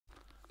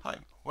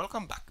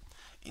Welcome back.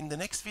 In the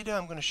next video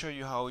I'm going to show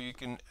you how you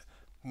can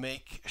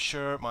make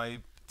sure my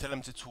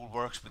telemetry tool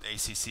works with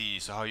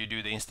ACC, so how you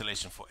do the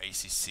installation for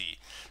ACC.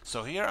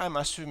 So here I'm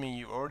assuming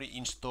you've already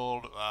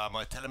installed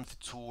my telemetry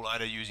tool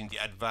either using the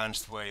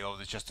advanced way or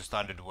just the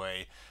standard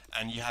way,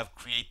 and you have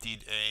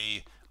created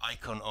a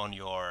icon on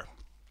your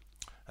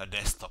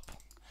desktop.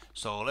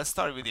 So let's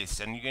start with this,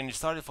 and when you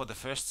start it for the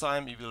first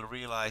time you will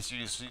realize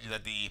you see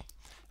that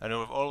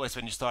always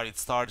when you start, it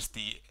starts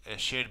the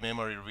shared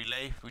memory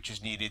relay, which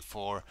is needed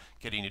for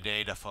getting the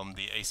data from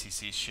the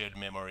ACC shared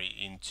memory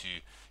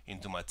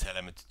into my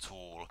telemetry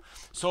tool.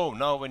 So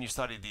now when you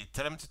started the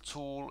telemetry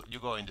tool, you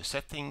go into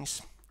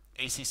settings,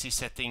 ACC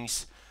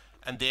settings,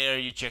 and there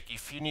you check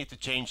if you need to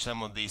change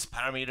some of these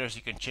parameters.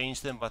 You can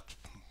change them, but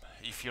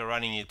if you're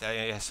running it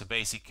as a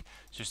basic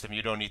system,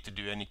 you don't need to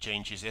do any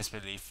changes,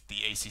 especially if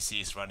the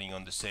ACC is running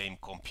on the same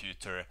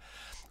computer.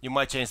 You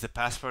might change the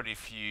password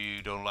if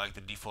you don't like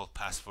the default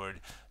password.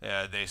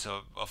 There's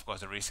of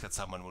course a risk that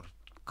someone would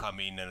come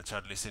in and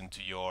try to listen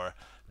to your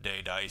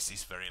data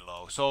is very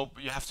low. So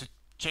you have to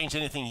change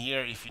anything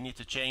here. If you need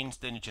to change,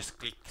 then you just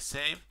click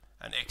save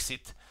and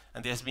exit.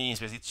 And this means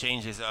that it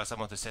changes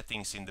some of the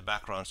settings in the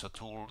background. So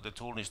the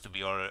tool needs to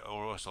be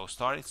also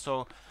started.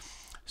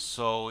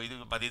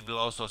 But it will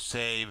also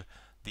save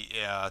the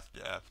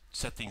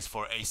settings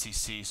for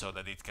ACC so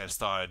that it can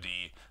start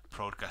the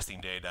broadcasting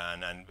data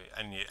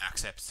and it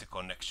accepts the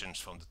connections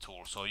from the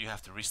tool. So you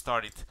have to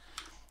restart it.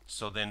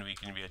 So then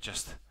we are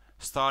just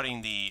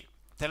starting the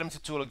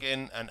telemetry tool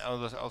again, and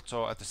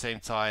also at the same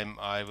time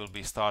I will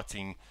be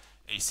starting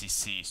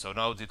ACC. So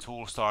now the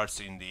tool starts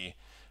in the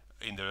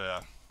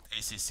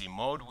ACC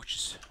mode,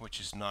 which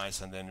is nice,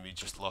 and then we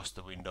just lost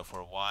the window for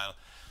a while.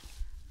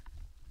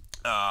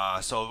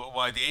 So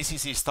while the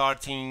ACC is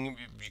starting,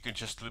 you can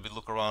just a little bit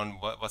look around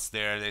what's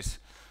there. There's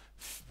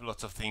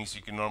lots of things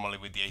you can normally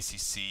with the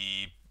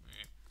ACC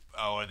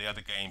or the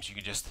other games. You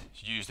can just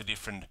use the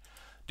different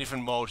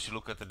modes to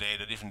look at the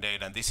data, different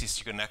data, and this is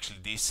you can actually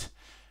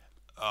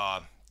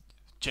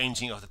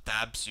changing of the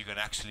tabs. You can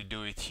actually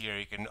do it here.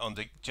 You can on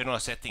the general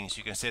settings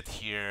you can set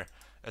here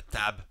a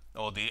tab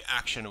or the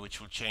action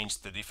which will change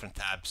the different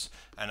tabs,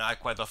 and I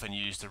quite often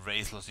use the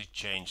race logic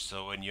change.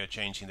 So when you're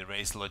changing the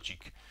race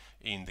logic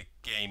in the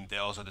game,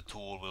 also the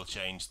tool will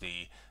change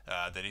the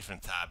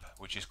different tab,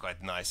 which is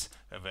quite nice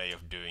way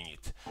of doing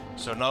it.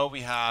 So now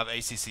we have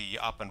ACC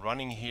up and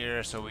running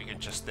here, so we can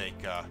just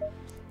take a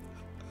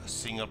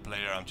single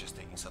player. I'm just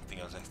taking something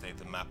else. I take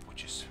the map,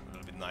 which is a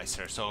little bit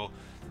nicer. So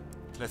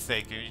let's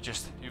take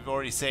you've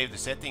already saved the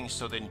settings,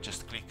 so then you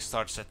just click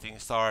start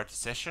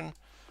session,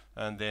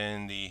 and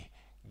then the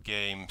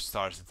game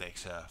starts. It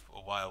takes a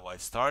while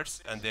it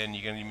starts, and then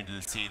you can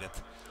immediately see that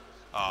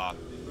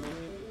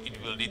it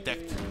will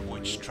detect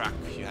which track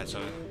you had. So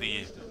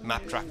the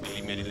map track will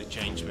immediately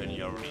change when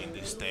you're already in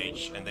this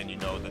stage, and then you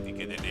know that you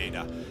get the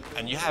data.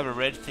 And you have a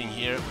red thing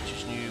here, which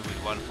is new with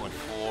 1.4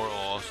 or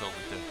also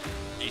with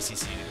the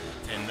ACC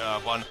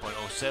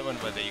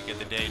 1.07, whether you get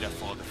the data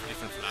for the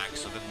different flags.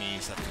 So that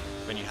means that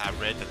when you have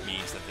red, that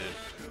means that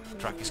the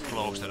track is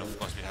closed, and of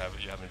course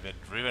you haven't been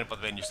driven.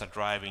 But when you start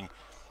driving,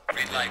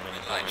 green light,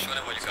 show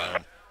them what you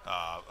got.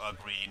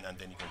 Green, and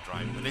then you can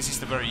drive. But this is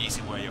the very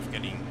easy way of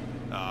getting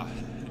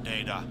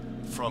data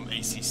from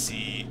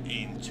ACC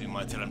into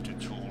my telemetry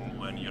tool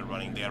when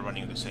they are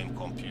running on the same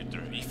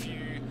computer. If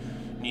you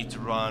need to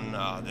run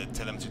the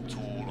telemetry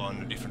tool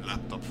on a different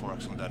laptop, for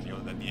example,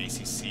 than the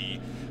ACC,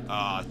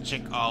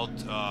 check out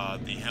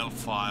the help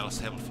files.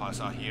 Help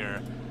files are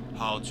here.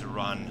 How to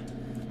run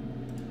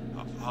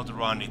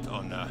it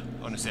on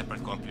a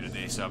separate computer.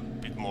 There's a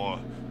bit more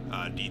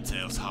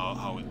details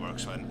how it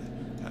works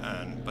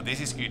but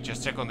this is good.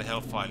 Just check on the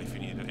help file if you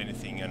need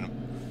anything.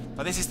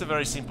 But this is the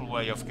very simple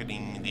way of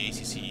getting the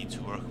ACC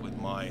to work with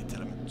my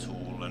telemetry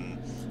tool. And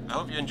I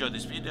hope you enjoyed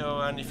this video.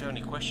 And if you have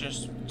any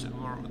questions,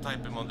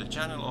 type them on the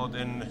channel, or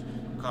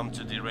then come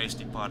to the race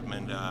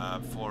department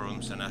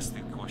forums and ask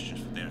the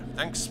questions there.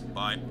 Thanks.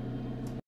 Bye.